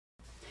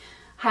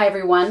Hi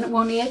everyone,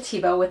 Monia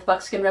Thibault with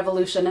Buckskin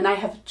Revolution, and I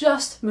have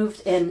just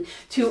moved in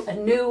to a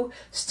new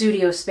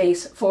studio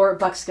space for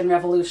Buckskin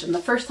Revolution. The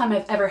first time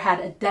I've ever had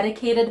a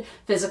dedicated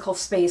physical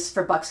space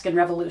for Buckskin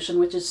Revolution,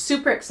 which is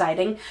super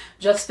exciting.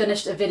 Just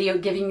finished a video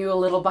giving you a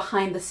little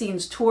behind the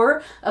scenes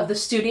tour of the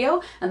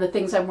studio and the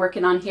things I'm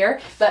working on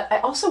here. But I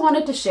also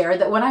wanted to share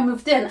that when I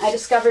moved in, I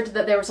discovered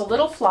that there was a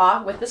little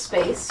flaw with the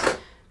space,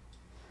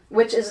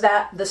 which is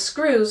that the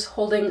screws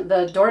holding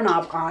the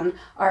doorknob on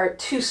are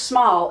too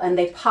small and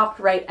they pop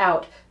right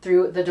out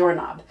through the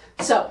doorknob.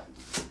 So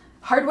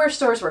hardware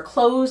stores were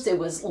closed. It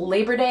was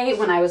Labor Day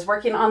when I was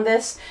working on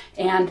this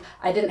and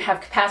I didn't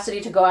have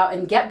capacity to go out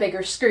and get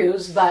bigger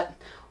screws, but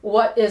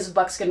what is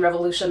Buckskin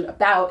Revolution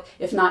about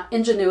if not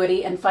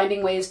ingenuity and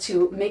finding ways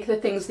to make the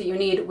things that you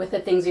need with the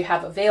things you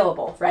have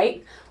available,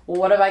 right?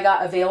 Well, what have I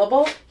got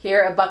available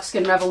here at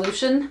Buckskin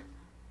Revolution?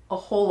 A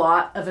whole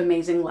lot of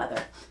amazing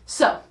leather.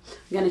 So I'm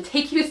going to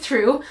take you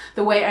through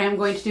the way I am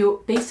going to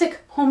do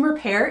basic home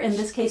repair, in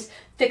this case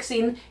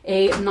fixing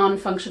a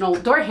non-functional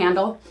door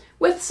handle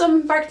with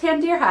some bark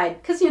tan deer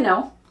hide, because you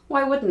know,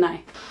 why wouldn't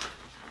I?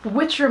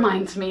 Which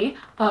reminds me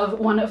of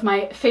one of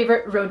my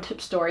favorite road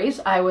trip stories.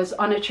 I was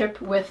on a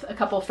trip with a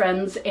couple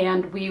friends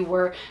and we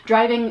were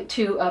driving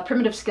to a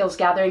primitive skills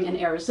gathering in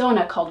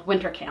Arizona called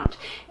Winter Count.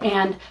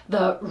 And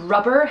the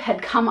rubber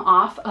had come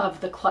off of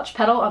the clutch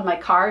pedal on my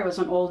car. It was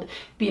an old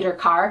beater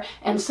car.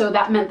 And so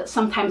that meant that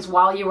sometimes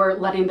while you were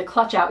letting the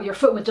clutch out, your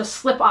foot would just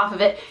slip off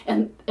of it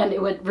and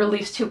it would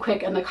release too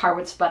quick and the car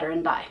would sputter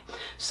and die.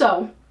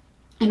 So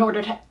in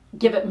order to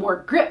give it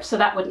more grip so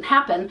that wouldn't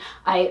happen,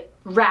 I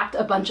wrapped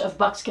a bunch of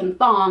buckskin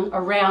thong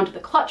around the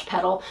clutch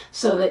pedal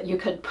so that you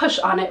could push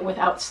on it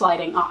without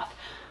sliding off.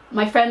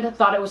 My friend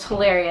thought it was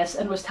hilarious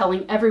and was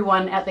telling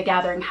everyone at the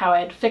gathering how I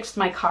had fixed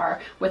my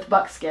car with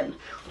buckskin,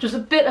 which was a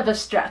bit of a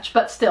stretch,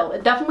 but still,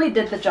 it definitely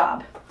did the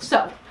job.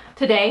 So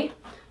today,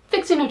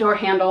 fixing a door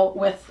handle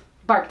with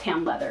bark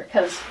tan leather,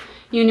 because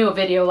you knew a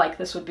video like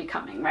this would be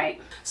coming,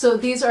 right? So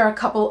these are a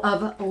couple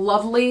of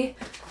lovely,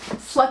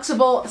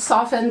 flexible,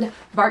 softened,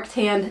 bark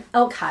tanned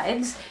elk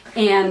hides,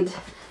 and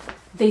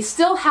they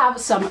still have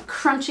some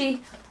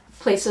crunchy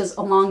places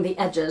along the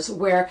edges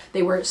where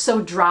they were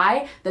so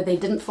dry that they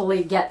didn't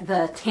fully get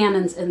the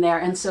tannins in there,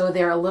 and so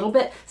they're a little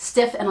bit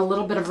stiff and a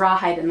little bit of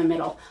rawhide in the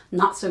middle.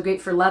 Not so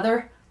great for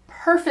leather,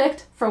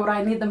 perfect for what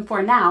I need them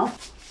for now.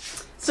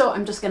 So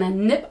I'm just gonna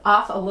nip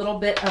off a little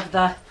bit of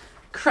the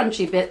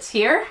crunchy bits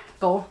here,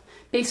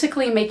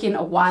 basically making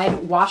a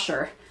wide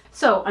washer.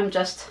 So I'm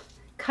just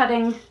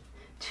cutting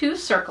 2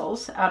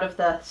 circles out of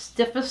the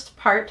stiffest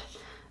part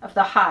of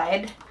the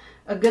hide,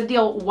 a good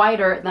deal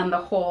wider than the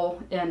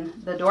hole in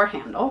the door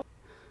handle.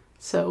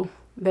 So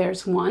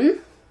there's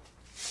one.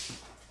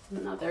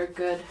 Another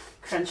good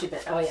crunchy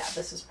bit. Oh yeah,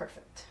 this is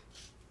perfect.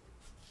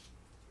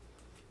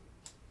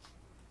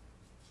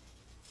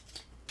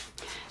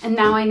 And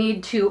now I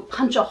need to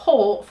punch a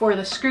hole for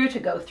the screw to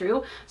go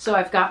through. So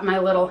I've got my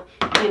little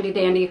handy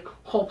dandy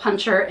hole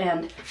puncher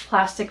and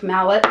plastic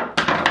mallet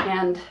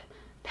and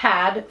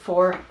pad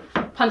for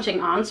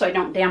punching on so I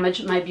don't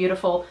damage my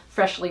beautiful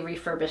freshly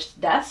refurbished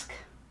desk.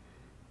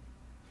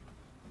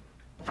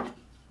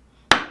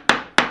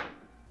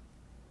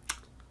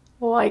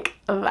 Like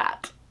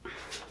that.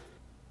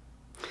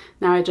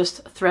 Now I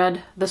just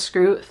thread the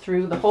screw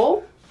through the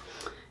hole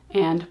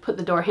and put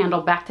the door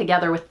handle back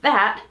together with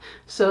that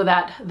so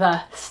that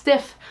the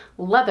stiff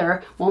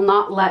leather will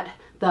not let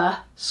the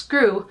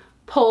screw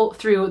pull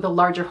through the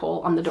larger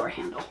hole on the door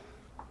handle.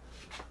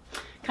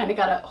 Kind of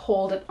got to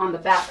hold it on the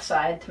back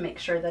side to make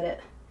sure that it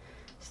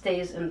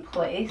stays in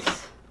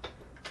place.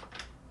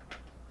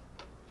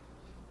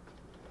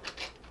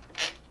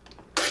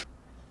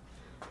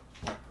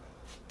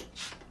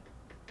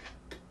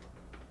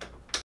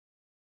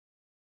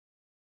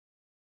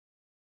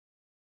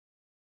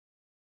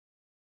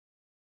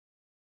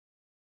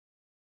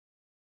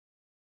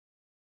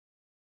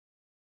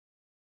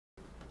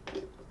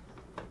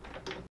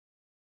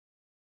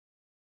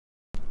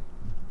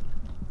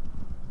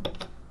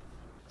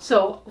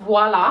 So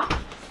voila,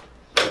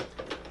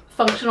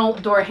 functional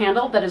door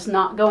handle that is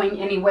not going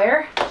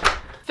anywhere,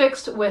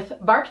 fixed with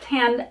bark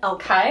tanned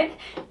elk hide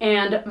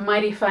and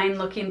mighty fine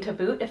looking to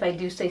boot, if I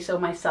do say so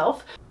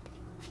myself.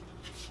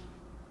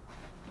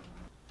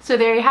 So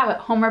there you have it,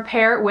 home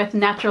repair with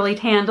naturally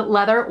tanned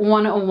leather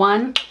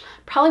 101.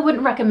 Probably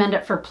wouldn't recommend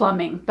it for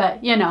plumbing,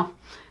 but you know,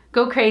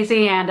 go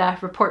crazy and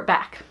report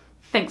back.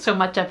 Thanks so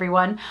much,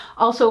 everyone.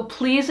 Also,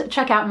 please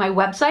check out my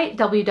website,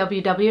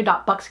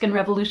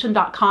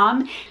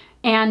 www.buckskinrevolution.com,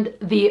 and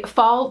the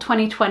Fall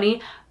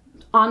 2020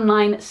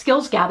 online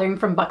skills gathering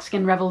from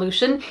Buckskin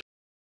Revolution.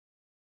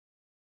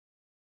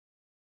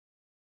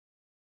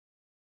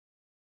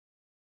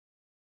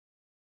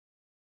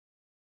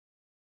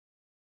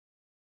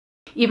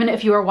 Even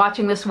if you are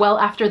watching this well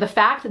after the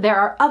fact, there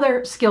are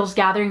other skills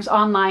gatherings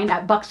online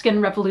at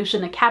Buckskin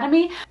Revolution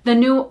Academy, the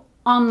new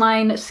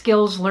online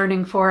skills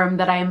learning forum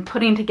that I am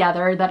putting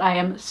together that I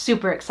am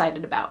super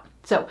excited about.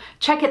 So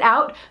check it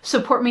out.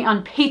 Support me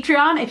on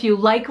Patreon if you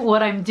like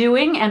what I'm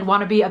doing and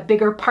want to be a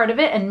bigger part of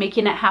it and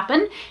making it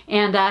happen.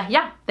 And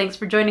yeah, thanks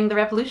for joining the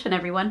revolution,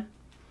 everyone.